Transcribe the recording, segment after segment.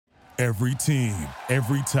Every team,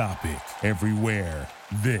 every topic, everywhere.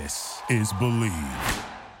 This is Believe.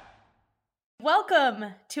 Welcome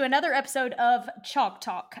to another episode of Chalk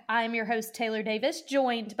Talk. I'm your host, Taylor Davis,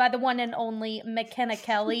 joined by the one and only McKenna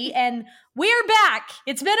Kelly, and we're back.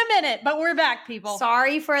 It's been a minute, but we're back, people.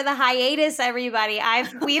 Sorry for the hiatus, everybody.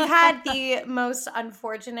 We've had the most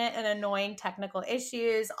unfortunate and annoying technical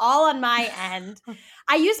issues, all on my end.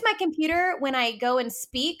 I use my computer when I go and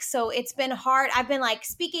speak, so it's been hard. I've been like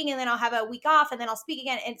speaking, and then I'll have a week off, and then I'll speak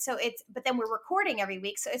again, and so but then we're recording every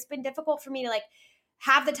week, so it's been difficult for me to like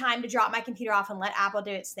have the time to drop my computer off and let Apple do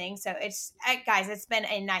its thing. So guys, it's been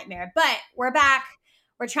a nightmare, but we're back.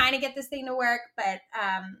 We're trying to get this thing to work, but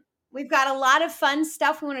we've got a lot of fun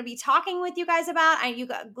stuff we want to be talking with you guys about. A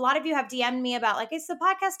lot of you have DM'd me about like, is the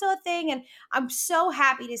podcast still a thing? And I'm so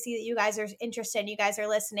happy to see that you guys are interested, you guys are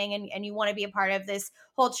listening, and you want to be a part of this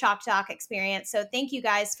whole Chalk Talk experience. So thank you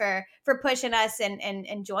guys for pushing us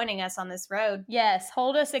and joining us on this road. Yes,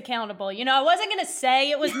 hold us accountable. You know, I wasn't going to say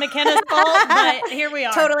it was McKenna's fault, but here we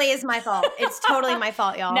are. Totally is my fault. It's totally my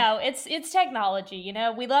fault, y'all. No, it's technology. You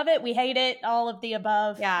know, we love it, we hate it, all of the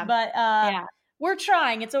above. Yeah. But we're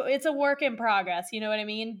trying. It's a work in progress. You know what I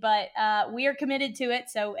mean? But we are committed to it.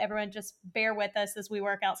 So everyone just bear with us as we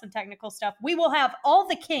work out some technical stuff. We will have all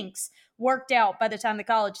the kinks worked out by the time the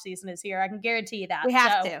college season is here. I can guarantee you that. We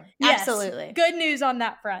have to. Yes, absolutely. Good news on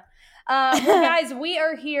that front. Well, guys, we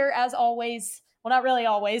are here as always. Well, not really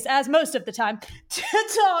always, as most of the time, to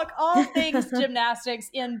talk all things gymnastics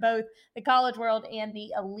in both the college world and the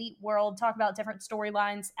elite world, talk about different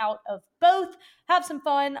storylines out of both, have some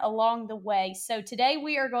fun along the way. So today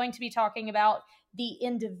we are going to be talking about the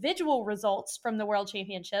individual results from the World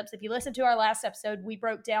Championships. If you listened to our last episode, we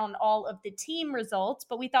broke down all of the team results,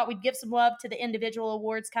 but we thought we'd give some love to the individual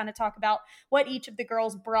awards, kind of talk about what each of the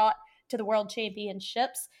girls brought to the World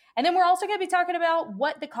Championships. And then we're also going to be talking about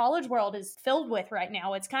what the college world is filled with right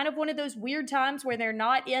now. It's kind of one of those weird times where they're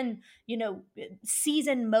not in,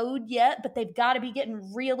 season mode yet, but they've got to be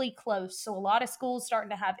getting really close. So a lot of schools starting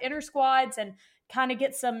to have inter squads and kind of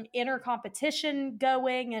get some inner competition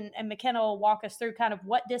going. And McKenna will walk us through kind of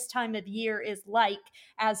what this time of year is like,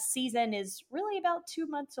 as season is really about 2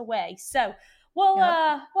 months away. So we'll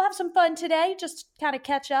have some fun today, just kind of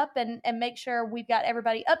catch up and make sure we've got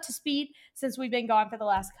everybody up to speed since we've been gone for the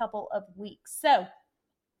last couple of weeks. So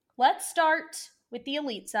let's start with the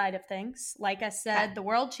elite side of things. Like I said, the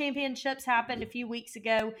World Championships happened a few weeks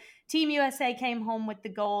ago. Team USA came home with the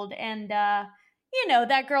gold, and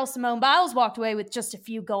that girl Simone Biles walked away with just a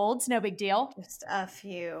few golds. No big deal. Just a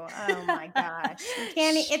few. Oh my gosh.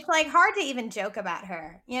 It's like hard to even joke about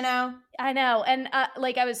her, you know? I know. And I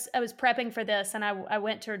was prepping for this, and I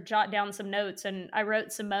went to jot down some notes, and I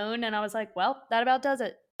wrote Simone, and I was like, well, that about does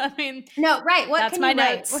it. I mean, no, right. What that's can my you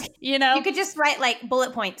notes. Write? You know, you could just write like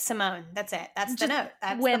bullet point Simone. That's it. That's the note.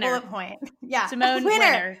 That's winner. The bullet point. Yeah. Simone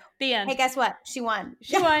winner. The end. Hey, guess what? She won.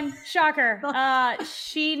 She won. Shocker.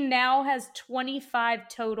 She now has 25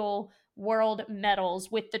 total world medals.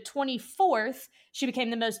 With the 24th, she became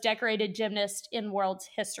the most decorated gymnast in world's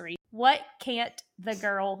history. What can't the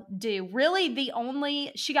girl do?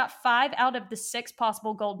 Really, she got 5 out of the 6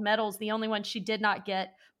 possible gold medals. The only one she did not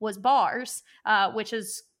get was bars, which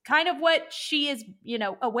is kind of what she is,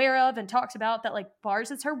 aware of and talks about, that like bars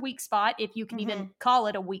is her weak spot, if you can even call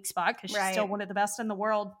it a weak spot, because she's still one of the best in the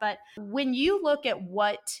world. But when you look at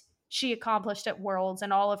what she accomplished at Worlds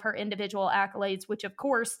and all of her individual accolades, which of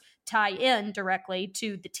course tie in directly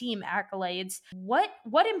to the team accolades, what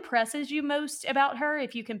impresses you most about her,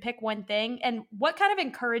 if you can pick one thing? And what kind of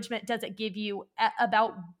encouragement does it give you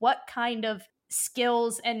about what kind of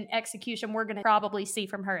skills and execution we're going to probably see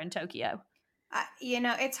from her in Tokyo?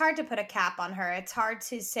 It's hard to put a cap on her. It's hard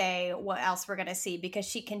to say what else we're going to see, because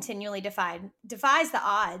she continually defies the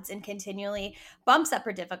odds and continually bumps up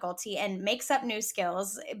her difficulty and makes up new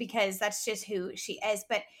skills, because that's just who she is.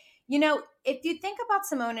 But, if you think about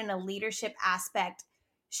Simone in a leadership aspect,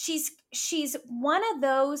 she's one of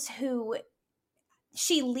those who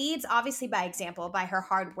she leads obviously by example, by her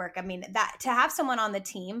hard work. I mean, that to have someone on the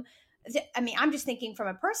team, I'm just thinking from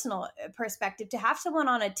a personal perspective, to have someone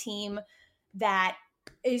on a team that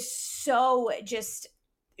is so just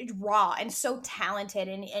raw and so talented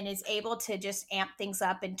and is able to just amp things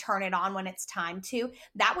up and turn it on when it's time to,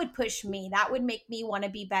 that would push me. That would make me want to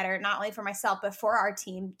be better, not only for myself, but for our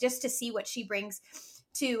team, just to see what she brings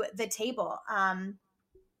to the table.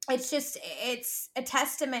 it's a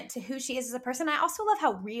testament to who she is as a person. I also love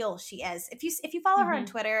how real she is. If you follow her on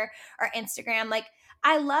Twitter or Instagram, like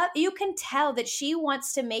you can tell that she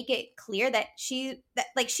wants to make it clear that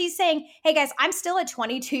she's saying, hey guys, I'm still a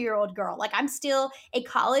 22-year-old girl. Like I'm still a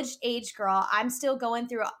college age girl. I'm still going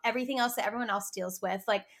through everything else that everyone else deals with.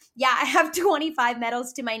 Like, yeah, I have 25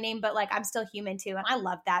 medals to my name, but like I'm still human too. And I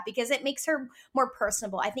love that because it makes her more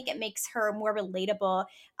personable. I think it makes her more relatable,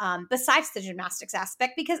 besides the gymnastics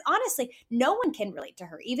aspect, because honestly, no one can relate to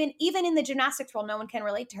her. Even in the gymnastics world, no one can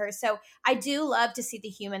relate to her. So I do love to see the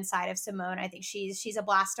human side of Simone. I think she's a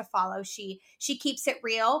blast to follow. She keeps it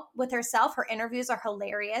real with herself. Her interviews are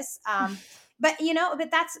hilarious. But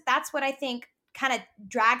that's what I think kind of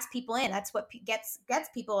drags people in. That's what gets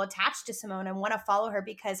people attached to Simone and want to follow her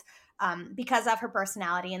because of her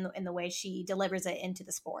personality and the way she delivers it into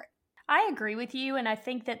the sport. I agree with you, and I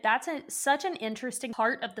think that that's such an interesting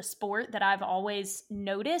part of the sport that I've always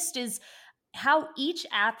noticed is how each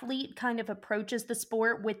athlete kind of approaches the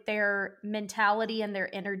sport with their mentality and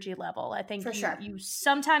their energy level. I think you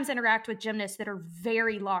sometimes interact with gymnasts that are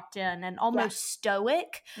very locked in and almost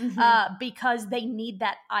stoic because they need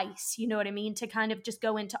that ice, you know what I mean, to kind of just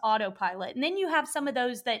go into autopilot. And then you have some of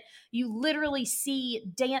those that you literally see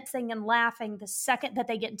dancing and laughing the second that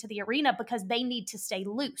they get into the arena because they need to stay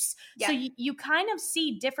loose. Yeah. So you kind of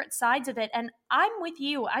see different sides of it. And I'm with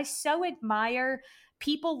you. I so admire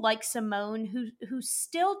people like Simone who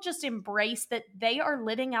still just embrace that they are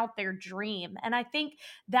living out their dream. And I think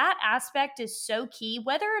that aspect is so key.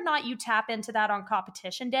 Whether or not you tap into that on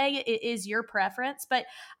competition day, it is your preference. But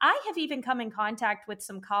I have even come in contact with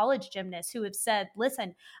some college gymnasts who have said,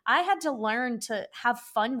 listen, I had to learn to have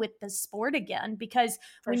fun with the sport again, because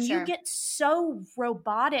you get so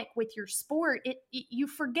robotic with your sport, you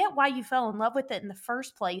forget why you fell in love with it in the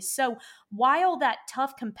first place. So while that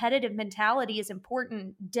tough competitive mentality is important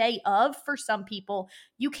day of for some people,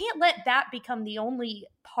 you can't let that become the only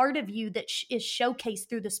part of you that is showcased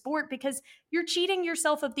through the sport, because you're cheating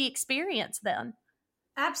yourself of the experience then.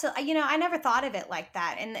 Absolutely. I never thought of it like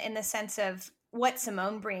that in the sense of what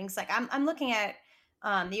Simone brings. Like I'm looking at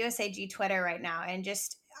the USAG Twitter right now, and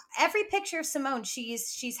just every picture of Simone,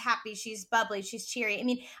 she's happy, she's bubbly, she's cheery. I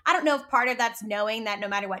mean, I don't know if part of that's knowing that no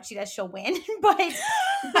matter what she does, she'll win, but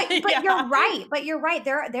yeah. You're right. But you're right.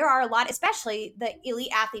 There are a lot, especially the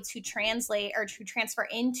elite athletes who translate or who transfer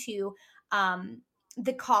into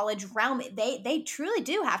the college realm. They truly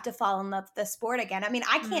do have to fall in love with the sport again. I mean,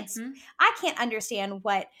 I can't understand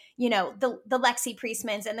what the Lexi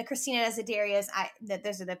Priestmans and the Christina Desiderias.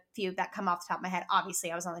 Those are the few that come off the top of my head. Obviously,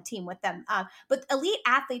 I was on the team with them, but elite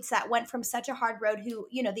athletes that went from such a hard road, who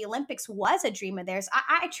the Olympics was a dream of theirs.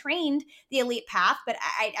 I trained the elite path, but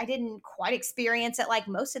I didn't quite experience it like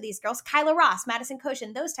most of these girls. Kyla Ross, Madison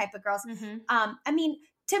Koshin, those type of girls. I mean,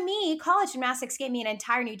 to me, college gymnastics gave me an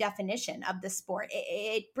entire new definition of the sport.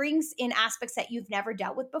 It brings in aspects that you've never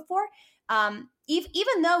dealt with before.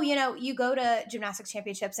 Even though, you go to gymnastics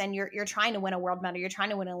championships and you're trying to win a world medal, you're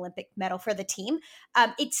trying to win an Olympic medal for the team,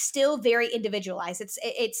 it's still very individualized.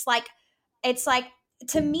 It's like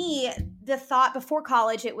to me, the thought before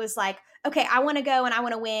college, it was like, okay, I want to go and I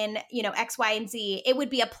want to win, X, Y, and Z. It would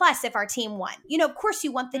be a plus if our team won. Of course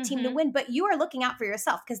you want the team to win, but you are looking out for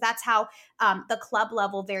yourself, because that's how the club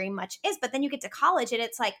level very much is. But then you get to college and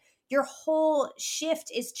it's like your whole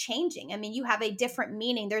shift is changing. I mean, you have a different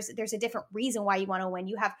meaning. There's a different reason why you want to win.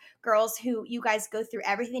 You have girls who you guys go through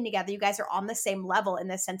everything together. You guys are on the same level in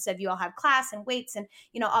the sense of you all have class and weights and,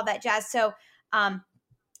 all that jazz. So,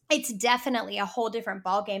 it's definitely a whole different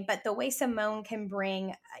ballgame, but the way Simone can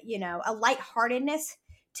bring, a lightheartedness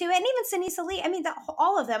to it, and even Seniesa Lee, I mean,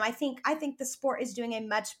 all of them, I think the sport is doing a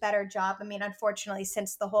much better job. I mean, unfortunately,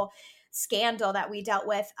 since the whole scandal that we dealt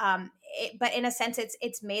with, but in a sense,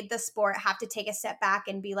 it's made the sport have to take a step back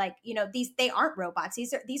and be like, they aren't robots.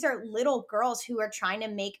 These are little girls who are trying to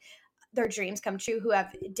make their dreams come true, who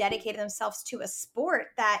have dedicated themselves to a sport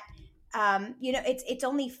that, it's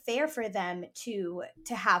only fair for them to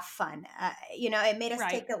have fun. It made us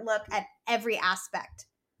take a look at every aspect.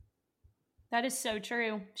 That is so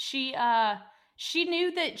true. She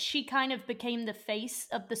knew that she kind of became the face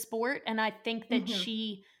of the sport, and I think that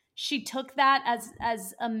she took that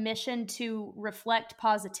as a mission to reflect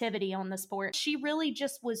positivity on the sport. She really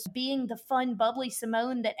just was being the fun, bubbly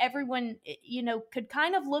Simone that everyone, could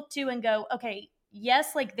kind of look to and go, okay,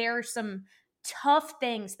 yes, like there are some tough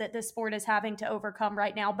things that this sport is having to overcome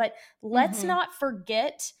right now, but let's not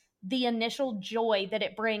forget the initial joy that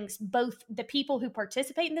it brings both the people who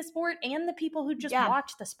participate in the sport and the people who just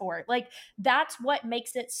watch the sport. Like, that's what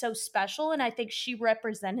makes it so special. And I think she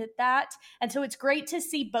represented that. And so it's great to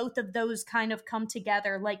see both of those kind of come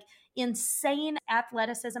together, like insane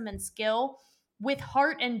athleticism and skill with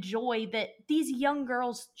heart and joy that these young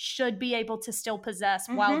girls should be able to still possess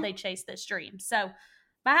while they chase this dream. So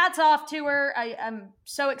my hat's off to her. I'm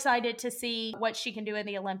so excited to see what she can do in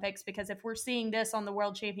the Olympics, because if we're seeing this on the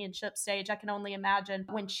World Championship stage, I can only imagine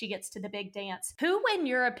when she gets to the big dance. Who, in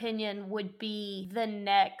your opinion, would be the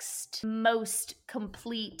next most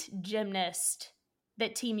complete gymnast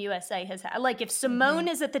that Team USA has had? Like, if Simone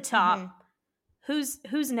is at the top, who's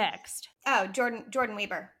next? Oh, Jordan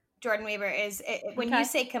Weber. Jordan Weber is, when you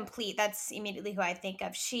say complete, that's immediately who I think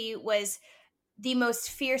of. She was the most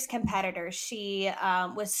fierce competitor. She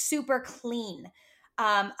was super clean.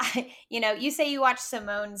 You say you watch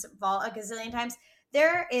Simone's vault a gazillion times.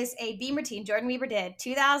 There is a beam routine Jordan Weber did,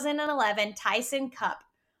 2011 Tyson Cup.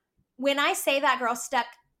 When I say that girl stuck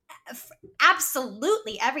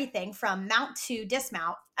absolutely everything from mount to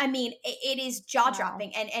dismount, I mean, it is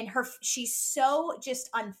jaw-dropping. Wow. And she's so just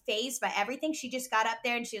unfazed by everything. She just got up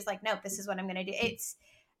there and she was like, nope, this is what I'm going to do.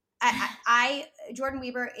 Jordan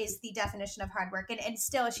Weber is the definition of hard work, and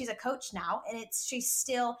still she's a coach now, and she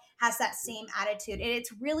still has that same attitude. And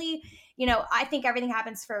it's really, I think everything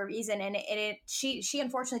happens for a reason. And she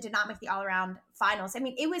unfortunately did not make the all-around finals. I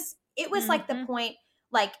mean, it was like the point,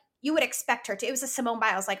 like you would expect her to. It was a Simone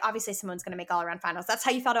Biles. Like, obviously Simone's going to make all-around finals. That's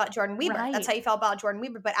how you felt about Jordan Weber. Right. That's how you felt about Jordan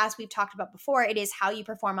Weber. But as we've talked about before, it is how you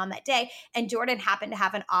perform on that day. And Jordan happened to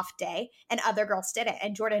have an off day, and other girls didn't.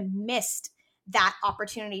 And Jordan missed that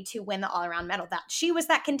opportunity to win the all-around medal. That she was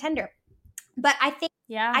that contender. But I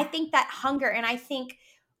think that hunger, and I think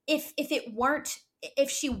if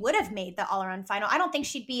she would have made the all-around final, I don't think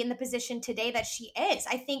she'd be in the position today that she is.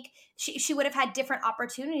 I think she would have had different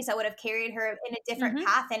opportunities that would have carried her in a different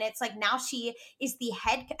path. And it's like, now she is the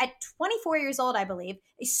head, at 24 years old, I believe,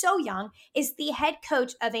 is so young, is the head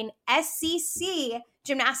coach of an SEC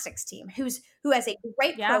gymnastics team who has a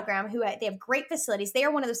great program, they have great facilities. They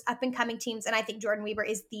are one of those up and coming teams. And I think Jordan Weber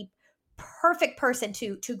is the perfect person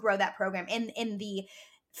to grow that program in the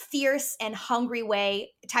fierce and hungry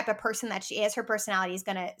way type of person that she is. Her personality is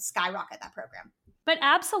going to skyrocket that program. But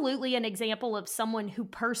absolutely an example of someone who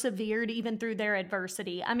persevered even through their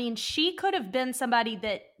adversity. I mean, she could have been somebody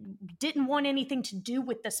that didn't want anything to do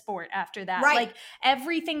with the sport after that. Right. Like,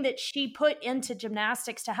 everything that she put into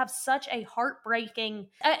gymnastics to have such a heartbreaking,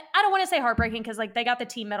 I don't want to say heartbreaking because like they got the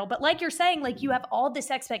team medal, but like you're saying, like you have all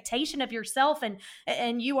this expectation of yourself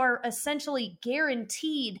and you are essentially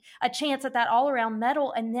guaranteed a chance at that all-around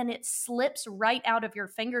medal, and then it slips right out of your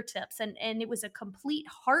fingertips. And it was a complete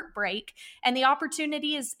heartbreak, and the opportunity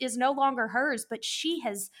is no longer hers, but she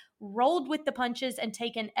has rolled with the punches and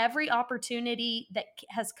taken every opportunity that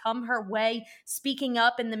has come her way, speaking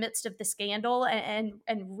up in the midst of the scandal and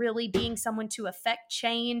really being someone to affect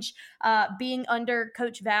change, being under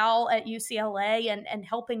Coach Val at UCLA and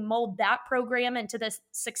helping mold that program into the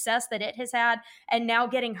success that it has had, and now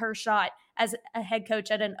getting her shot as a head coach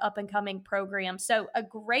at an up-and-coming program. So a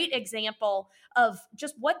great example of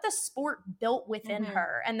just what the sport built within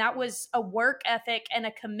her. And that was a work ethic and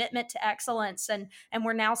a commitment to excellence. And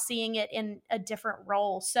we're now seeing it in a different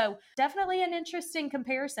role. So definitely an interesting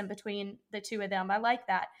comparison between the two of them. I like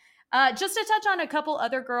that. Just to touch on a couple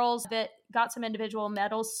other girls that got some individual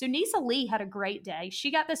medals, Sunisa Lee had a great day.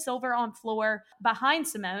 She got the silver on floor behind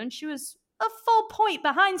Simone. She was a full point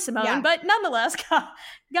behind Simone, but nonetheless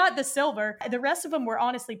got the silver. The rest of them were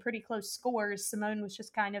honestly pretty close scores. Simone was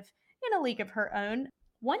just kind of in a league of her own.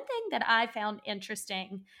 One thing that I found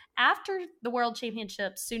interesting, after the World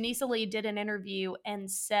Championships, Sunisa Lee did an interview and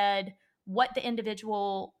said what the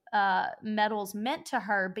individual medals meant to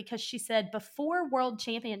her, because she said before World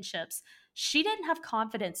Championships, she didn't have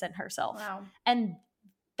confidence in herself. Wow. And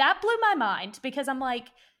that blew my mind, because I'm like,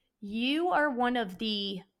 you are one of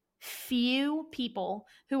the few people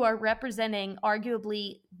who are representing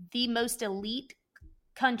arguably the most elite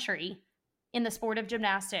country in the sport of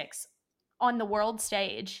gymnastics on the world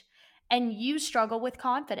stage, and you struggle with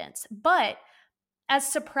confidence. But as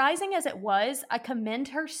surprising as it was, I commend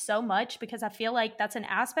her so much, because I feel like that's an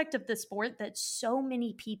aspect of the sport that so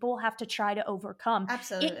many people have to try to overcome.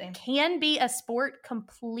 Absolutely. It can be a sport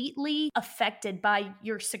completely affected by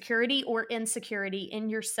your security or insecurity in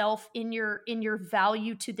yourself, in your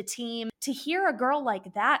value to the team. To hear a girl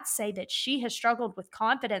like that say that she has struggled with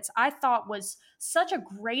confidence, I thought was such a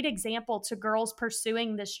great example to girls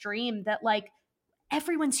pursuing this dream, that like,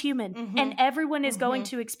 everyone's human and everyone is going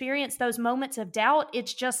to experience those moments of doubt.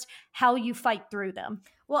 It's just how you fight through them.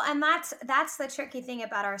 Well, and that's the tricky thing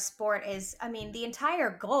about our sport is, I mean, the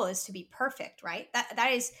entire goal is to be perfect, right? That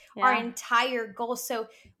is our Yeah. entire goal. So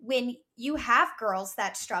when you have girls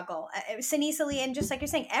that struggle, Sinisa Lee, and just like you're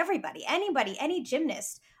saying, everybody, anybody, any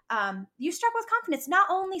gymnast, you struggle with confidence. Not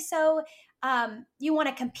only so you want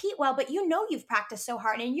to compete well, but you know you've practiced so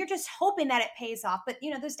hard and you're just hoping that it pays off. But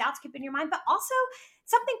those doubts keep in your mind. But also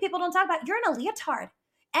something people don't talk about, you're in a leotard.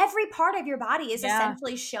 Every part of your body is Yeah.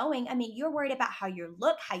 essentially showing. I mean, you're worried about how you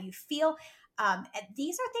look, how you feel. And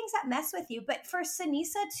these are things that mess with you. But for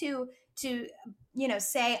Sinisa to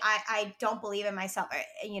say I don't believe in myself,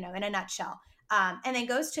 in a nutshell, and then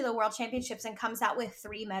goes to the World Championships and comes out with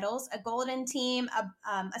 3 medals: a golden team,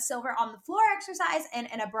 a silver on the floor exercise,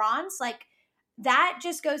 and a bronze. Like that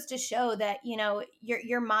just goes to show that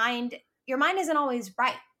your mind isn't always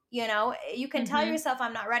right. You can tell Mm-hmm. yourself,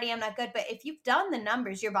 I'm not ready, I'm not good, but if you've done the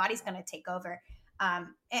numbers, your body's going to take over. And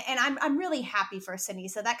I'm really happy for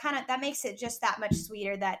Sinisa. That makes it just that much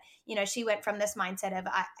sweeter that she went from this mindset of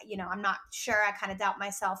I'm not sure, I kind of doubt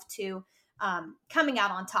myself, to coming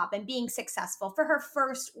out on top and being successful for her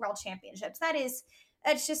first World Championships.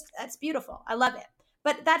 That's beautiful. I love it.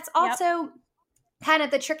 But that's Yep. also kind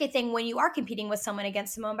of the tricky thing when you are competing with someone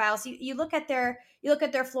against Simone Biles. You look at their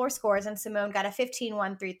floor scores, and Simone got a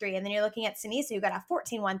 15-1-3-3, and then you're looking at Sinisa, who got a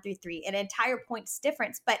 14-1-3-3, an entire points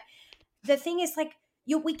difference. But the thing is, like,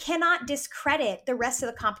 we cannot discredit the rest of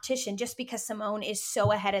the competition just because Simone is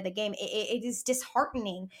so ahead of the game. It is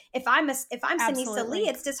disheartening. If I'm Sinisa Lee,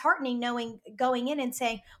 it's disheartening knowing, going in and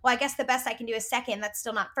saying, well, I guess the best I can do is second. That's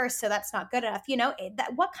still not first, so that's not good enough.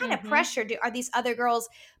 What kind of pressure are these other girls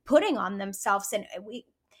putting on themselves? And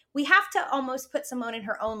we have to almost put Simone in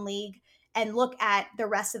her own league and look at the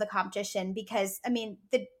rest of the competition, because I mean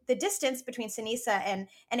the distance between Sinisa and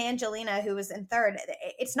Angelina, who was in third,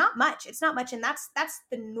 it's not much. And that's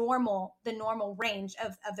the normal range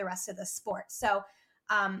of the rest of the sport. So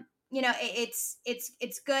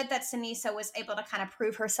it's good that Sinisa was able to kind of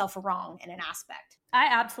prove herself wrong in an aspect. I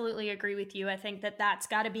absolutely agree with you. I think that that's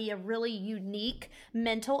got to be a really unique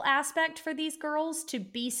mental aspect for these girls, to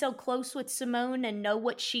be so close with Simone and know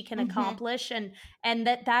what she can accomplish, and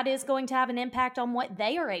that is going to have an impact on what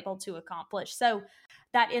they are able to accomplish. So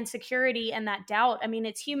that insecurity and that doubt, I mean,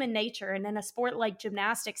 it's human nature. And in a sport like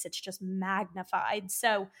gymnastics, it's just magnified.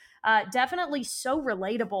 So definitely so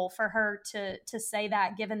relatable for her to say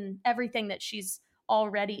that, given everything that she's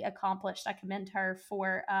already accomplished. I commend her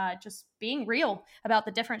for just being real about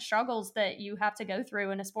the different struggles that you have to go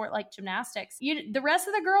through in a sport like gymnastics. The rest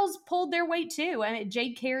of the girls pulled their weight too. I mean,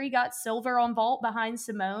 Jade Carey got silver on vault behind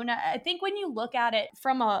Simone. I think when you look at it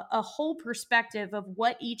from a whole perspective of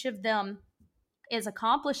what each of them is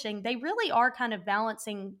accomplishing, they really are kind of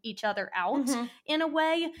balancing each other out in a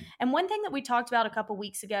way. And one thing that we talked about a couple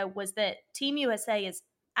weeks ago was that Team USA is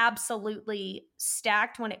absolutely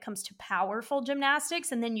stacked when it comes to powerful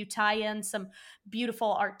gymnastics, and then you tie in some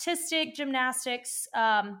beautiful artistic gymnastics.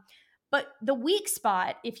 But the weak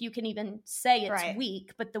spot, if you can even say it's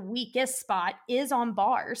weak, but the weakest spot is on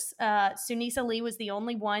bars. Sunisa Lee was the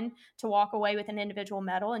only one to walk away with an individual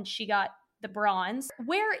medal, and she got the bronze.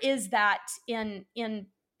 Where is that in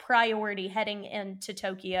priority heading into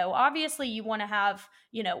Tokyo? Obviously, you want to have,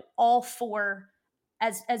 all 4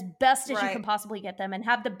 as best as you can possibly get them and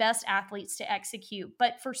have the best athletes to execute.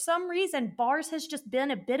 But for some reason, bars has just been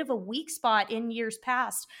a bit of a weak spot in years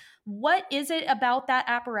past. What is it about that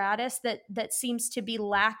apparatus that seems to be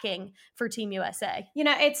lacking for Team USA?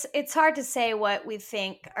 It's hard to say what we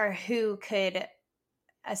think or who could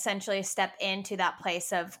essentially step into that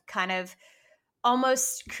place of kind of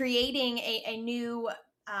almost creating a new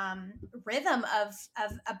rhythm of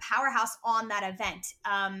a powerhouse on that event.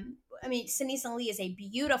 I mean, Sunisa Lee is a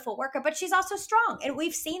beautiful worker, but she's also strong. And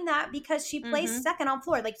we've seen that because she plays second on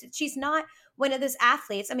floor. Like, she's not one of those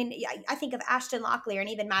athletes. I mean, I think of Ashton Locklear and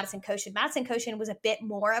even Madison Koshin. Madison Koshin was a bit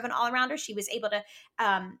more of an all-arounder. She was able to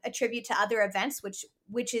attribute to other events,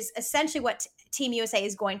 which is essentially what Team USA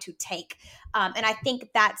is going to take. And I think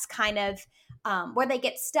that's kind of where they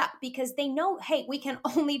get stuck, because they know, hey, we can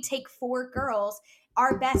only take 4 girls.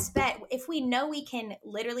 Our best bet, if we know we can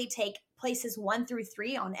literally take places 1 through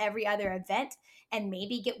 3 on every other event and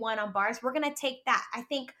maybe get 1 on bars, we're going to take that. I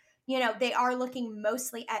think, they are looking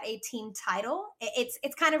mostly at a team title.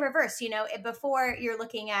 It's kind of reverse, before you're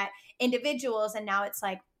looking at individuals, and now it's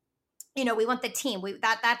like, we want the team.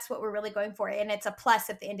 That's what we're really going for. And it's a plus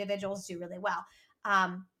if the individuals do really well.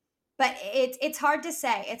 But it's hard to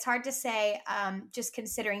say. It's hard to say, just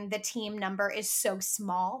considering the team number is so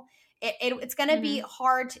small. It's going to be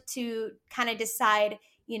hard to kind of decide,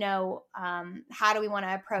 how do we want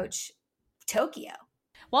to approach Tokyo?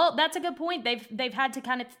 Well, that's a good point. They've had to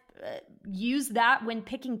kind of use that when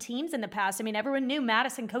picking teams in the past. I mean, everyone knew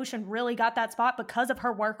Madison Koshin really got that spot because of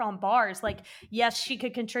her work on bars. Like, yes, she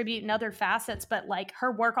could contribute in other facets, but like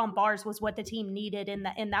her work on bars was what the team needed, and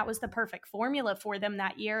that was the perfect formula for them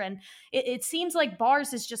that year. And it seems like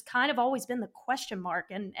bars has just kind of always been the question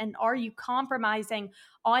mark. And are you compromising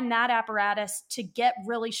on that apparatus to get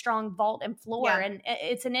really strong vault and floor? Yeah. And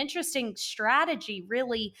it's an interesting strategy,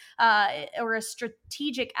 really, or a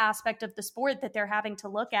strategic aspect of the sport that they're having to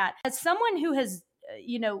look at. As someone who has,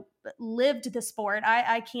 lived the sport,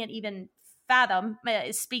 I can't even fathom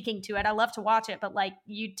speaking to it. I love to watch it, but like,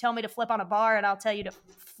 you tell me to flip on a bar and I'll tell you to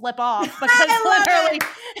flip off, because literally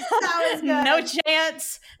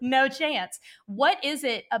no chance. What is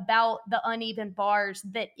it about the uneven bars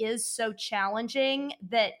that is so challenging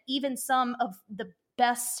that even some of the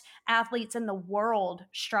best athletes in the world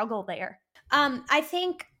struggle there?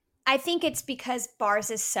 I think it's because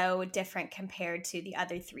bars is so different compared to the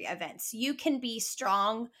other three events. You can be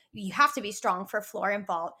strong. You have to be strong for floor and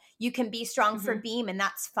vault. You can be strong for beam, and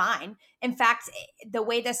that's fine. In fact, the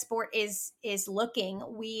way the sport is looking,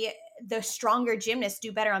 the stronger gymnasts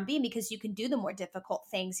do better on beam because you can do the more difficult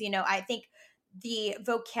things. I think the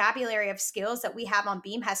vocabulary of skills that we have on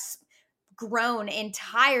beam has grown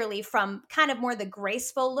entirely from kind of more the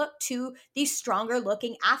graceful look to these stronger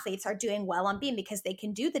looking athletes are doing well on beam because they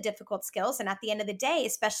can do the difficult skills. And at the end of the day,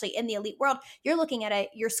 especially in the elite world, you're looking at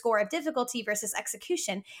your score of difficulty versus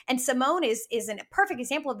execution. And Simone is a perfect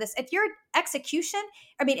example of this. If your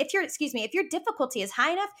difficulty is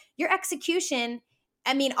high enough, your execution,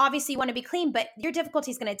 obviously you want to be clean, but your difficulty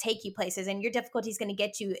is going to take you places, and your difficulty is going to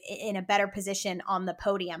get you in a better position on the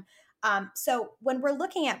podium. So when we're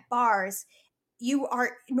looking at bars, you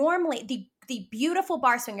are normally the beautiful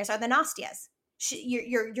bar swingers are the Nastias.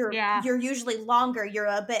 You're usually longer. You're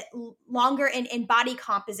a bit longer in body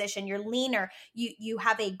composition. You're leaner. You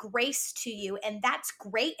have a grace to you, and that's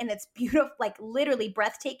great. And it's beautiful, like literally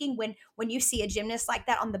breathtaking when you see a gymnast like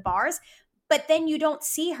that on the bars. But then you don't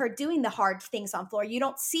see her doing the hard things on floor. You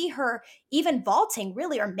don't see her even vaulting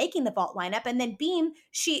really, or making the vault lineup. And then beam,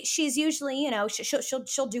 she's usually,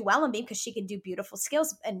 she'll do well on beam because she can do beautiful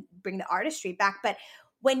skills and bring the artistry back. But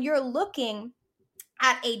when you're looking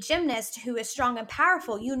at a gymnast who is strong and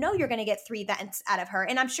powerful, you're going to get 3 vents out of her.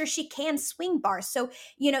 And I'm sure she can swing bars. So,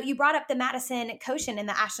 you brought up the Madison Koshin and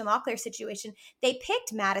the Ashton Locklear situation. They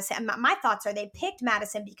picked Madison. My thoughts are they picked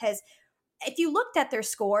Madison because if you looked at their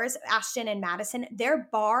scores, Ashton and Madison, their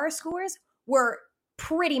bar scores were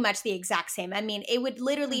pretty much the exact same. It would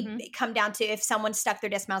literally come down to if someone stuck their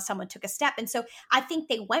dismount, someone took a step. And so I think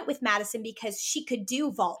they went with Madison because she could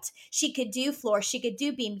do vault. She could do floor. She could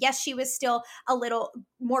do beam. Yes, she was still a little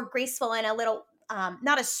more graceful and a little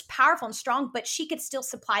not as powerful and strong, but she could still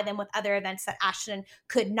supply them with other events that Ashton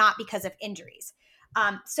could not because of injuries.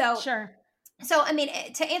 Sure. So,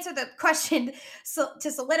 to answer the question,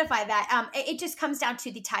 to solidify that, it just comes down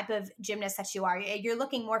to the type of gymnast that you are. You're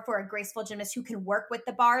looking more for a graceful gymnast who can work with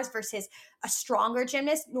the bars versus a stronger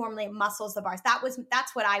gymnast normally muscles the bars.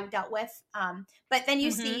 That's what I dealt with. But then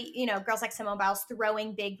you see, girls like Simone Biles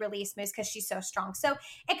throwing big release moves because she's so strong. So it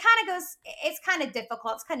kind of goes. It's kind of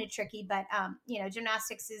difficult. It's kind of tricky. But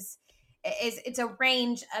gymnastics is it's a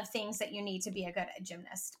range of things that you need to be a good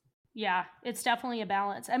gymnast. Yeah, it's definitely a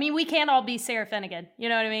balance. We can't all be Sarah Finnegan. You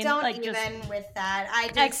know what I mean? Don't even just with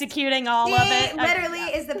that. Executing all of it. Literally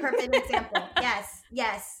is the perfect example.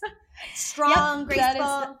 Yes. Strong,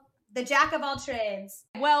 graceful, the jack of all trades.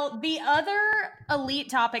 Well, the other elite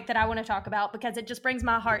topic that I want to talk about, because it just brings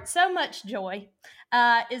my heart so much joy,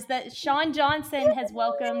 is that Shawn Johnson has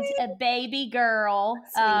welcomed a baby girl,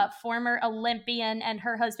 former Olympian, and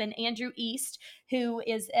her husband, Andrew East, who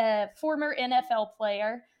is a former NFL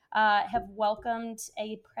player. Have welcomed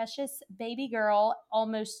a precious baby girl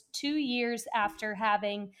almost 2 years after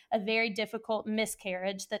having a very difficult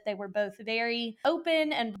miscarriage, that they were both very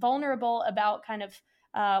open and vulnerable about kind of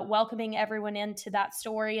welcoming everyone into that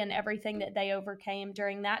story and everything that they overcame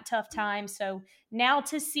during that tough time. So now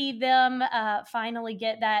to see them finally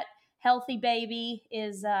get that healthy baby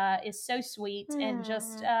is so sweet. And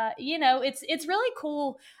just it's really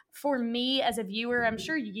cool for me as a viewer. I'm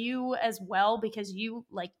sure you as well, because you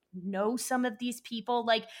know some of these people,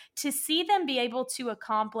 to see them be able to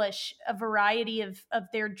accomplish a variety of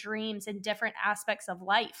their dreams in different aspects of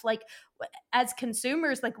life. As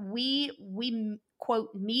consumers, we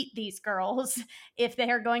quote meet these girls if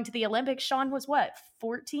they are going to the Olympics. Shawn was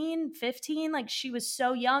 14, 15? She was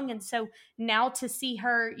so young. And so now to see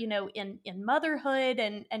her, in motherhood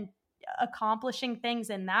and accomplishing things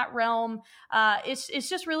in that realm. It's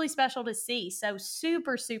just really special to see. So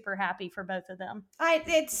super, super happy for both of them.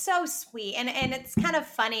 It's so sweet. And it's kind of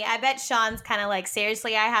funny. I bet Sean's kind of like,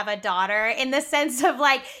 seriously, I have a daughter, in the sense of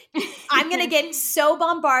like, I'm going to get so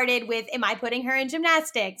bombarded with, am I putting her in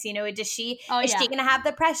gymnastics? You know, is she going to have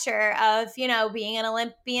the pressure of, you know, being an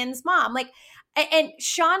Olympian's mom? Like, and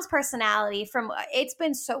Sean's personality it's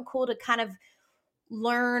been so cool to kind of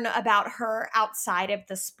learn about her outside of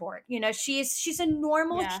the sport. You know, she's a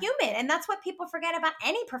normal human, and that's what people forget about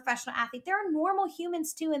any professional athlete. There are normal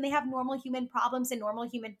humans too, and they have normal human problems and normal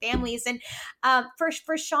human families. And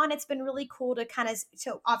for Sean, it's been really cool to kind of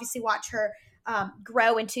obviously watch her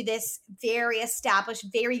grow into this very established,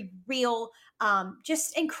 very real,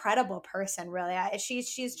 just incredible person. Really,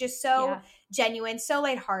 she's just so genuine, so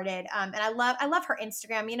lighthearted, and I love her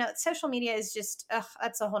Instagram. You know, social media is just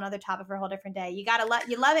that's a whole nother topic for a whole different day. You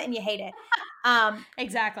love it and you hate it.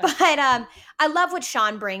 Exactly. But I love what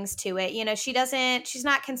Sean brings to it. You know, she's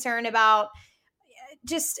not concerned about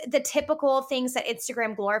just the typical things that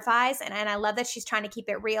Instagram glorifies, and I love that she's trying to keep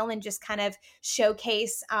it real and just kind of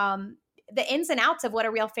showcase the ins and outs of what a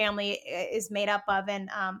real family is made up of. And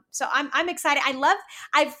so I'm excited.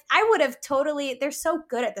 I would have totally, they're so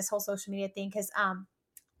good at this whole social media thing, because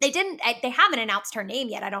they haven't announced her name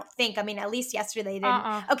yet, I don't think. I mean, at least yesterday they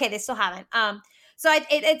didn't. Okay, they still haven't. So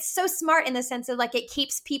it's so smart in the sense of like, it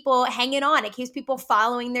keeps people hanging on. It keeps people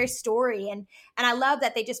following their story. And I love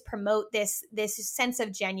that they just promote this sense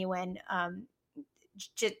of genuineness,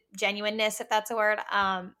 if that's a word.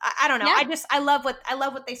 I don't know. Yeah. I love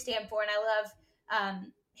what they stand for, and I love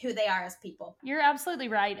who they are as people. You're absolutely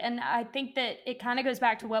right. And I think that it kind of goes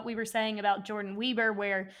back to what we were saying about Jordyn Wieber,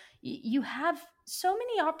 where you have so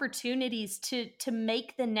many opportunities to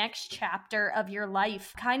make the next chapter of your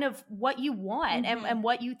life kind of what you want, and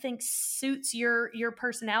what you think suits your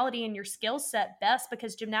personality and your skill set best,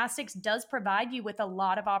 because gymnastics does provide you with a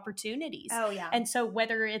lot of opportunities. Oh yeah. And so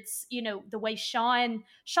whether it's, you know, the way Sean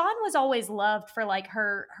was always loved for like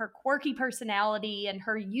her quirky personality and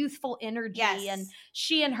her youthful energy. Yes. And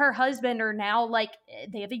she and her husband are now like,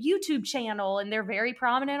 they have a YouTube channel and they're very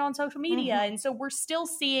prominent on social media. And so we're still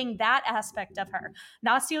seeing that aspect of her.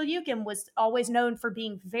 Nastia Liukin was always known for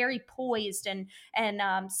being very poised and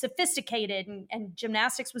sophisticated, and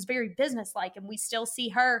gymnastics was very businesslike. And we still see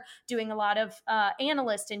her doing a lot of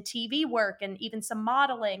analyst and TV work, and even some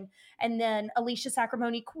modeling. And then Alicia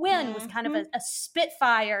Sacramone Quinn was kind of a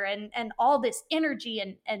spitfire and all this energy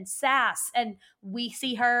and sass. And we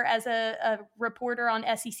see her as a reporter on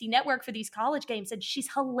SEC Network for these college games, and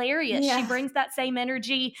she's hilarious. Yeah. She brings that same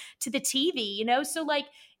energy to the TV, you know? So like,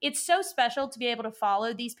 it's so special to be able to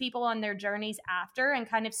follow these people on their journeys after, and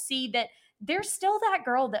kind of see that they're still that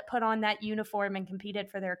girl that put on that uniform and competed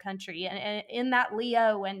for their country, and in that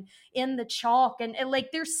Leo and in the chalk, and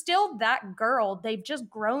like, they're still that girl. They've just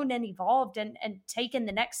grown and evolved and taken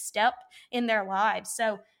the next step in their lives.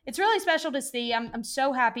 So it's really special to see. I'm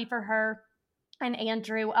so happy for her. And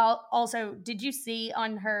Andrew, also, did you see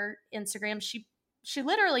on her Instagram, she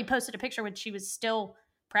literally posted a picture when she was still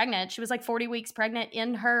pregnant. She was like 40 weeks pregnant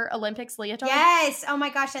in her Olympics leotard. Yes. Oh my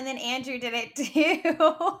gosh. And then Andrew did it too.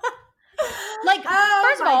 Like,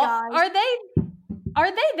 first of all, gosh. Are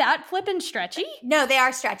they that flippin' stretchy? No, they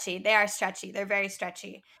are stretchy. They're very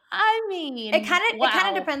stretchy. I mean, it kind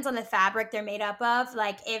of depends on the fabric they're made up of.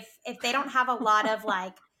 Like, if they don't have a lot of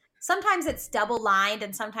like, sometimes it's double lined,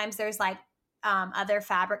 and sometimes there's like other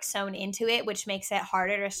fabric sewn into it, which makes it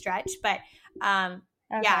harder to stretch. But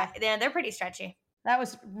yeah, they're pretty stretchy. That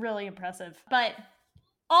was really impressive. But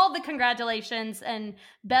all the congratulations and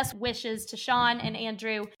best wishes to Sean and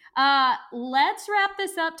Andrew. Let's wrap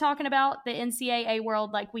this up talking about the NCAA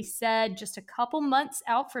world. Like we said, just a couple months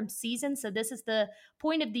out from season. So this is the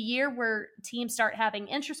point of the year where teams start having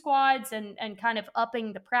intra-squads and kind of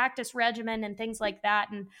upping the practice regimen and things like that.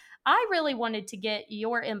 And I really wanted to get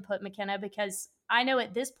your input, McKenna, because I know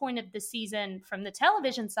at this point of the season, from the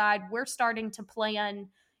television side, we're starting to plan,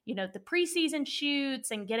 you know, the preseason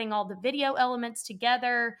shoots and getting all the video elements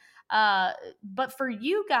together. But for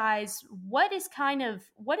you guys, what is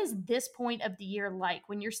this point of the year like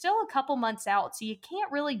when you're still a couple months out? So you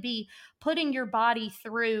can't really be putting your body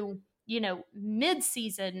through, you know,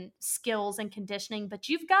 mid-season skills and conditioning, but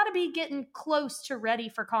you've got to be getting close to ready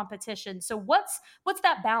for competition. So what's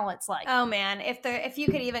that balance like? Oh man, if you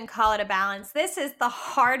could even call it a balance, this is the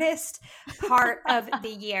hardest part of the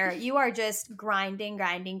year. You are just grinding.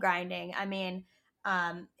 I mean,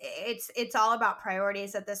 it's all about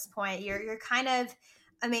priorities at this point. You're kind of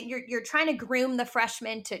I mean, you're trying to groom the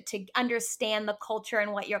freshmen to understand the culture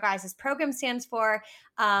and what your guys' program stands for.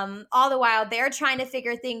 All the while they're trying to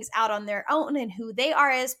figure things out on their own and who they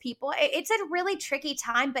are as people. It's a really tricky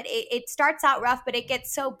time, but it starts out rough, but it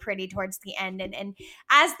gets so pretty towards the end. And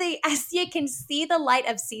as you can see the light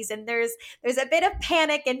of season, there's a bit of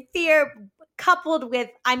panic and fear coupled with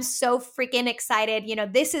I'm so freaking excited.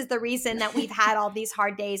 This is the reason that we've had all these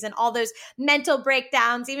hard days and all those mental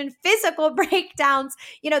breakdowns, even physical breakdowns.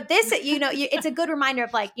 It's a good reminder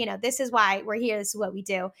of this is why we're here. This is what we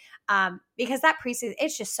do. Because that preseason,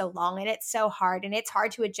 it's just so long and it's so hard, and it's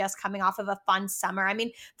hard to adjust coming off of a fun summer. I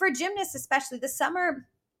mean, for gymnasts, especially, the summer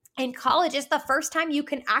in college is the first time you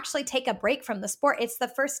can actually take a break from the sport. It's the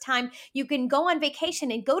first time you can go on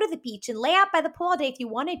vacation and go to the beach and lay out by the pool all day if you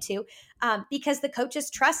wanted to, because the coaches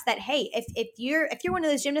trust that, hey, if you're one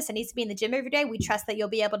of those gymnasts that needs to be in the gym every day, we trust that you'll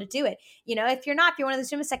be able to do it. If you're one of those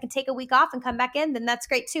gymnasts that can take a week off and come back in, then that's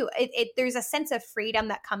great too. There's a sense of freedom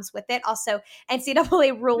that comes with it. Also,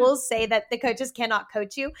 NCAA rules say that the coaches cannot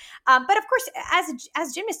coach you. But of course,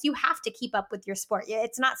 as gymnasts, you have to keep up with your sport.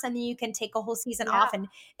 It's not something you can take a whole season off and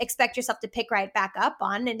expect yourself to pick right back up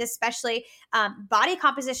on. And especially body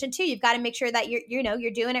composition too. You've got to make sure that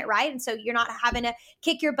you're doing it right. And so you're not having to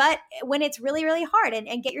kick your butt when it's really, really hard,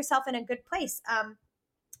 and get yourself in a good place.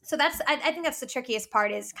 So I think that's the trickiest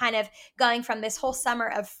part, is kind of going from this whole summer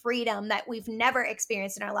of freedom that we've never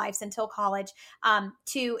experienced in our lives until college,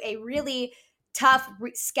 to a really tough,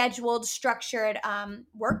 scheduled, structured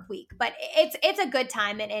work week. But it's a good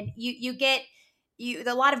time, and you get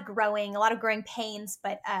a lot of growing pains,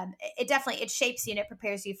 but it shapes you and it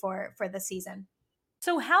prepares you for the season.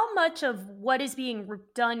 So how much of what is being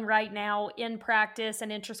done right now in practice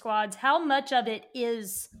and intra squads, how much of it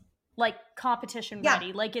is like competition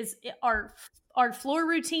ready? Like are floor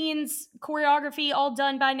routines, choreography all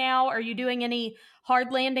done by now? Are you doing any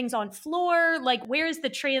hard landings on floor? Like, where's the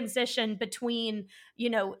transition between,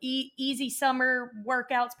 easy summer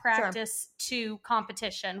workouts, practice to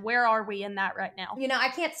competition? Where are we in that right now? I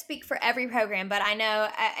can't speak for every program, but I know,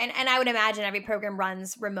 and I would imagine every program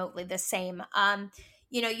runs remotely the same.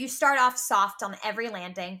 You start off soft on every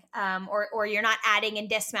landing, or you're not adding in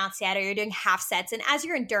dismounts yet, or you're doing half sets. And as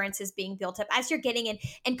your endurance is being built up, as you're getting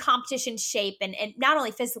in competition shape, and not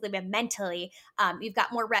only physically, but mentally, you've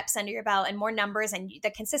got more reps under your belt and more numbers, and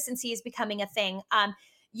the consistency is becoming a thing.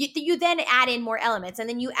 You then add in more elements, and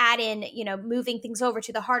then you add in, moving things over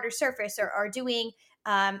to the harder surface, or doing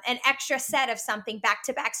an extra set of something back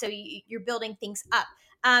to back. So you're building things up.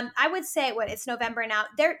 I would say it's November now.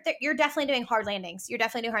 You're definitely doing hard landings. You're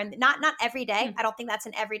definitely doing hard, not every day. Mm-hmm. I don't think that's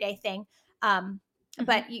an everyday thing.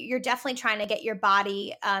 But you're definitely trying to get your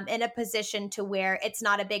body in a position to where it's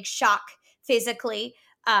not a big shock physically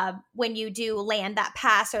when you do land that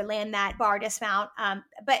pass or land that bar dismount.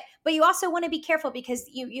 But you also want to be careful, because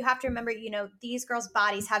you have to remember, these girls'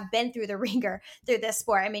 bodies have been through the ringer through this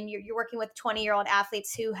sport. I mean, you're working with 20-year-old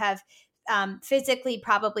athletes who have physically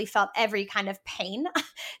probably felt every kind of pain.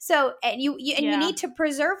 So, you need to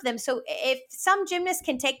preserve them. So if some gymnasts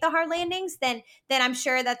can take the hard landings, then I'm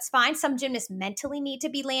sure that's fine. Some gymnasts mentally need to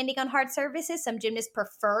be landing on hard surfaces. Some gymnasts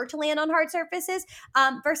prefer to land on hard surfaces,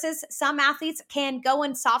 versus some athletes can go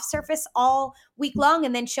on soft surface all week long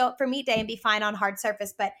and then show up for meet day and be fine on hard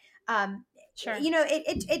surface. But sure.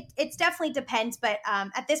 It definitely depends, but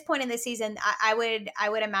at this point in the season, I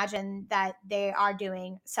would imagine that they are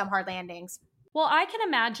doing some hard landings. Well, I can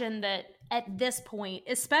imagine that at this point,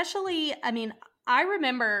 especially, I mean, I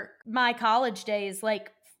remember my college days, like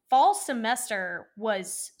fall semester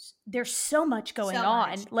there's so much going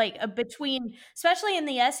on, like between, especially in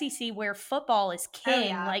the SEC where football is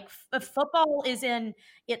king. Like football is in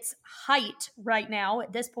its height right now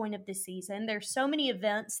at this point of the season. There's so many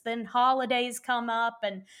events, then holidays come up,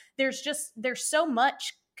 and there's so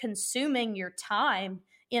much consuming your time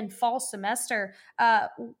in fall semester.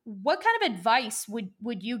 What kind of advice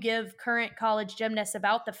would you give current college gymnasts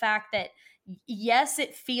about the fact that, yes,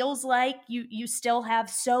 it feels like you still have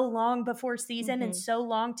so long before season and so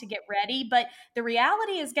long to get ready, but the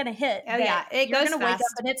reality is going to hit. You're going to wake up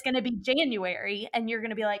and it's going to be January, and you're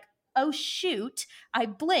going to be like, oh shoot, I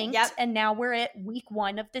blinked, and now we're at week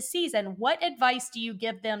 1 of the season. What advice do you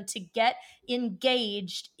give them to get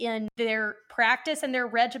engaged in their practice and their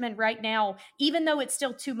regimen right now, even though it's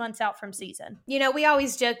still 2 months out from season? We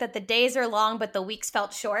always joke that the days are long, but the weeks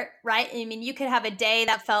felt short, right? I mean, you could have a day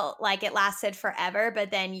that felt like it lasted forever, but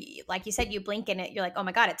then, like you said, you blink and you're like, oh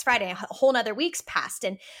my God, it's Friday. A whole nother week's passed.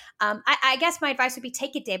 And I guess my advice would be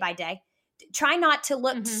take it day by day. try not to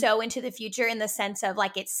look so into the future in the sense of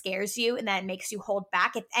like it scares you and that makes you hold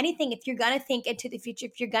back. If anything, if you're going to think into the future,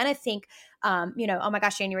 if you're going to think, you know, oh my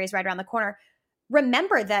gosh, January is right around the corner,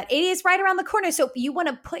 remember that it is right around the corner. So you want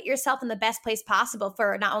to put yourself in the best place possible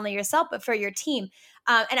for not only yourself, but for your team.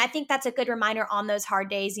 And I think that's a good reminder on those hard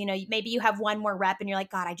days. You know, maybe you have one more rep and you're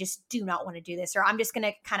like, God, I just do not want to do this. Or I'm just going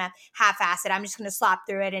to kind of half-ass it. I'm just going to slop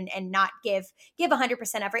through it and not give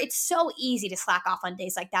 100% effort. It's so easy to slack off on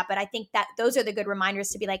days like that. But I think that those are the good reminders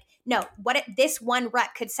to be like, no, what if this one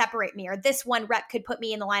rep could separate me, or this one rep could put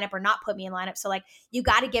me in the lineup or not put me in the lineup. So like, you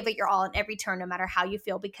got to give it your all in every turn, no matter how you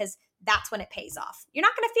feel, because that's when it pays off. You're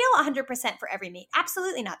not going to feel 100% for every meet.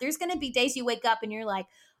 Absolutely not. There's going to be days you wake up and you're like,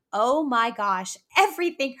 oh my gosh,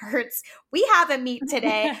 everything hurts. We have a meet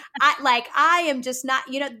today. I am just not,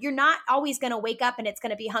 you know, you're not always going to wake up and it's going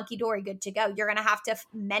to be hunky-dory, good to go. You're going to have to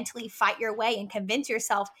mentally fight your way and convince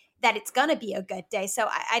yourself that it's going to be a good day. So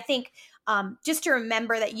I think just to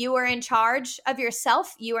remember that you are in charge of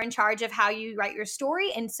yourself. You are in charge of how you write your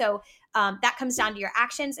story. And so that comes down to your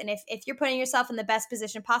actions. And if you're putting yourself in the best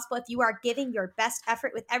position possible, if you are giving your best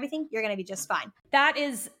effort with everything, you're going to be just fine. That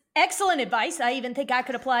is excellent advice. I even think I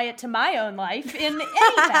could apply it to my own life in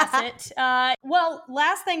any facet. Well,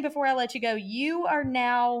 last thing before I let you go, you are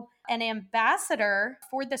now an ambassador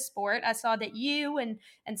for the sport. I saw that you and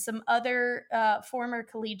some other former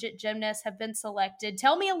collegiate gymnasts have been selected.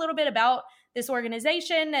 Tell me a little bit about this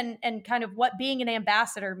organization and kind of what being an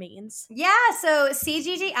ambassador means. Yeah, so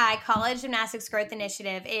CGGI, College Gymnastics Growth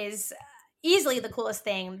Initiative, is easily the coolest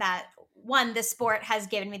thing that the sport has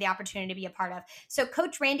given me the opportunity to be a part of. So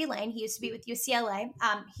Coach Randy Lane, he used to be with UCLA.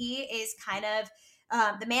 He is kind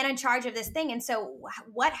of the man in charge of this thing. And so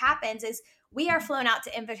what happens is we are flown out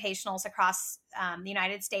to invitationals across the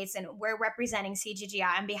United States, and we're representing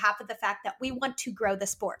CGGI on behalf of the fact that we want to grow the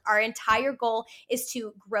sport. Our entire goal is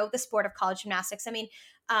to grow the sport of college gymnastics. I mean,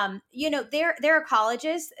 you know, there are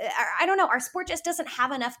colleges, I don't know, our sport just doesn't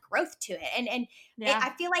have enough growth to it. And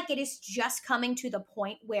I feel like it is just coming to the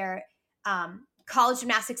point where college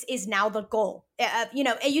gymnastics is now the goal. You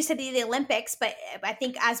know, it used to be the Olympics, but I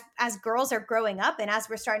think as girls are growing up and as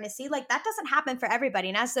we're starting to see, like, that doesn't happen for everybody.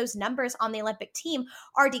 And as those numbers on the Olympic team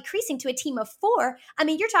are decreasing to a team of 4, I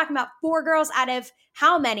mean, you're talking about 4 girls out of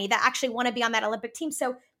how many that actually want to be on that Olympic team.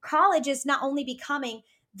 So college is not only becoming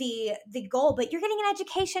the goal, but you're getting an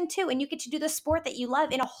education too, and you get to do the sport that you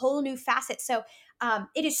love in a whole new facet. So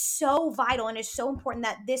it is so vital and it's so important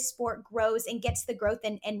that this sport grows and gets the growth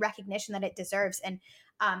and recognition that it deserves. And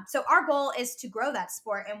so our goal is to grow that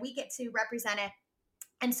sport, and we get to represent it.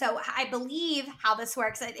 And so I believe how this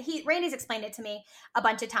works. Randy's explained it to me a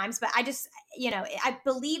bunch of times, but I just, you know, I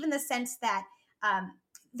believe in the sense that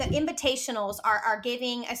the invitationals are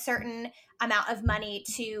giving a certain amount of money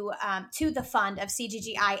to the fund of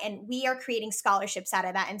CGGI, and we are creating scholarships out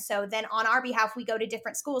of that. And so then on our behalf, we go to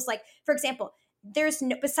different schools. Like, for example,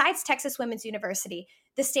 besides Texas Women's University,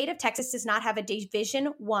 the state of Texas does not have a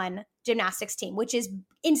Division I gymnastics team, which is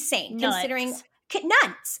insane. Considering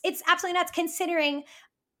nuts. It's absolutely nuts considering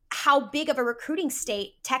how big of a recruiting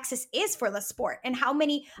state Texas is for the sport and how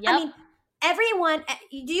many, I mean, everyone,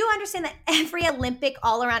 do you understand that every Olympic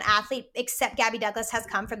all-around athlete except Gabby Douglas has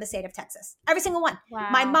come from the state of Texas? Every single one. Wow.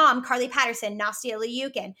 My mom, Carly Patterson, Nastia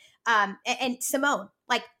Liukin, and Simone.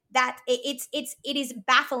 Like, that it is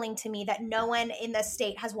baffling to me that no one in the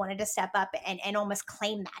state has wanted to step up and almost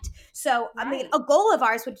claim that. So, right. I mean, a goal of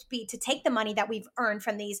ours would be to take the money that we've earned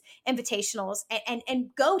from these invitationals and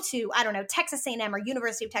go to, I don't know, Texas A&M or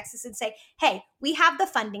University of Texas and say, hey, we have the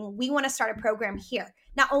funding. We want to start a program here.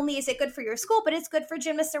 Not only is it good for your school, but it's good for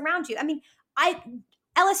gymnasts around you. I mean,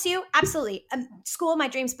 LSU, absolutely, school of my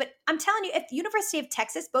dreams. But I'm telling you, if the University of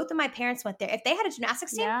Texas, both of my parents went there. If they had a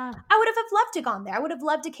gymnastics team, I would have loved to gone there. I would have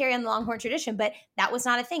loved to carry on the Longhorn tradition, but that was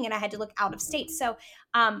not a thing, and I had to look out of state. So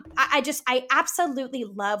I absolutely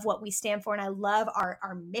love what we stand for, and I love our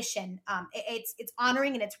mission. It's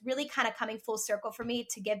honoring, and it's really kind of coming full circle for me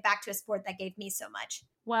to give back to a sport that gave me so much.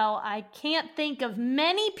 Well, I can't think of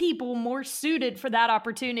many people more suited for that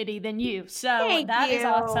opportunity than you. So that is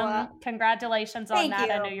awesome. Congratulations on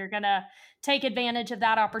that. I know you're going to take advantage of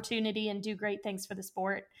that opportunity and do great things for the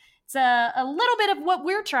sport. It's a little bit of what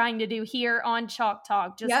we're trying to do here on Chalk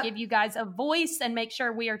Talk. Just give you guys a voice and make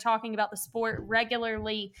sure we are talking about the sport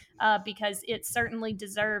regularly because it certainly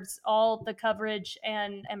deserves all the coverage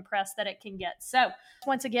and press that it can get. So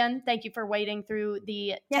once again, thank you for waiting through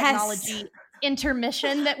the technology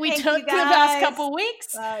intermission that we took the past couple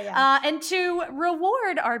weeks. And to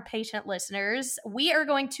reward our patient listeners, we are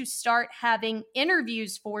going to start having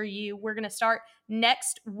interviews for you. We're going to start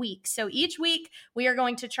next week. So each week we are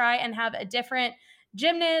going to try and have a different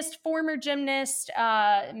gymnast, former gymnast,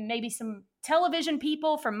 maybe some television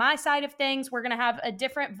people from my side of things. We're going to have a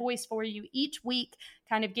different voice for you each week,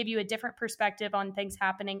 kind of give you a different perspective on things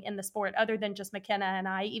happening in the sport other than just McKenna and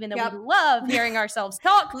I, even though we love hearing ourselves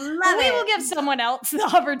talk. We will give someone else the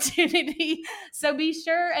opportunity. So be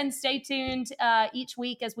sure and stay tuned each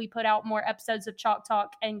week as we put out more episodes of Chalk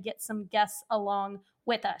Talk and get some guests along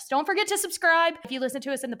with us. Don't forget to subscribe. If you listen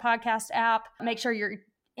to us in the podcast app, make sure you're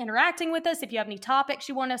interacting with us. If you have any topics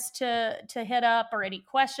you want us to hit up or any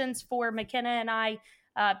questions for McKenna and I,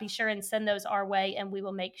 be sure and send those our way and we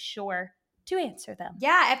will make sure to answer them.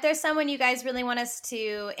 Yeah, if there's someone you guys really want us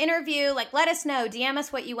to interview, like let us know, DM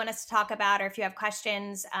us what you want us to talk about, or if you have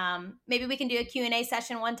questions, maybe we can do a Q&A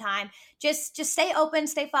session one time. Just stay open,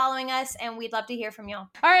 stay following us, and we'd love to hear from y'all.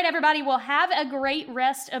 All right, everybody. Well, have a great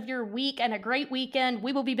rest of your week and a great weekend.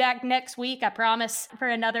 We will be back next week, I promise, for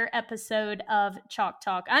another episode of Chalk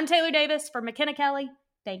Talk. I'm Taylor Davis for McKenna Kelly.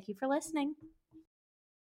 Thank you for listening.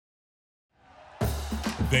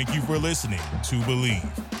 Thank you for listening to Believe.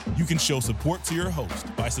 You can show support to your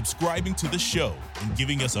host by subscribing to the show and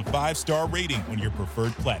giving us a 5-star rating on your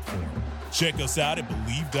preferred platform. Check us out at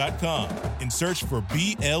Believe.com and search for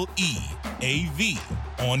BLEAV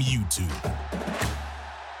on YouTube.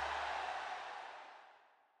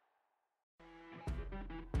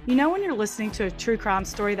 You know when you're listening to a true crime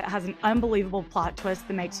story that has an unbelievable plot twist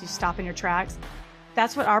that makes you stop in your tracks?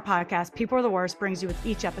 That's what our podcast, People Are the Worst, brings you with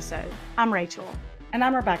each episode. I'm Rachel. And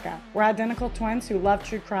I'm Rebecca. We're identical twins who love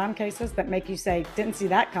true crime cases that make you say, didn't see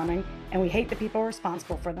that coming, and we hate the people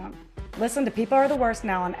responsible for them. Listen to People Are the Worst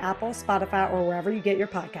now on Apple, Spotify, or wherever you get your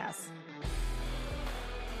podcasts.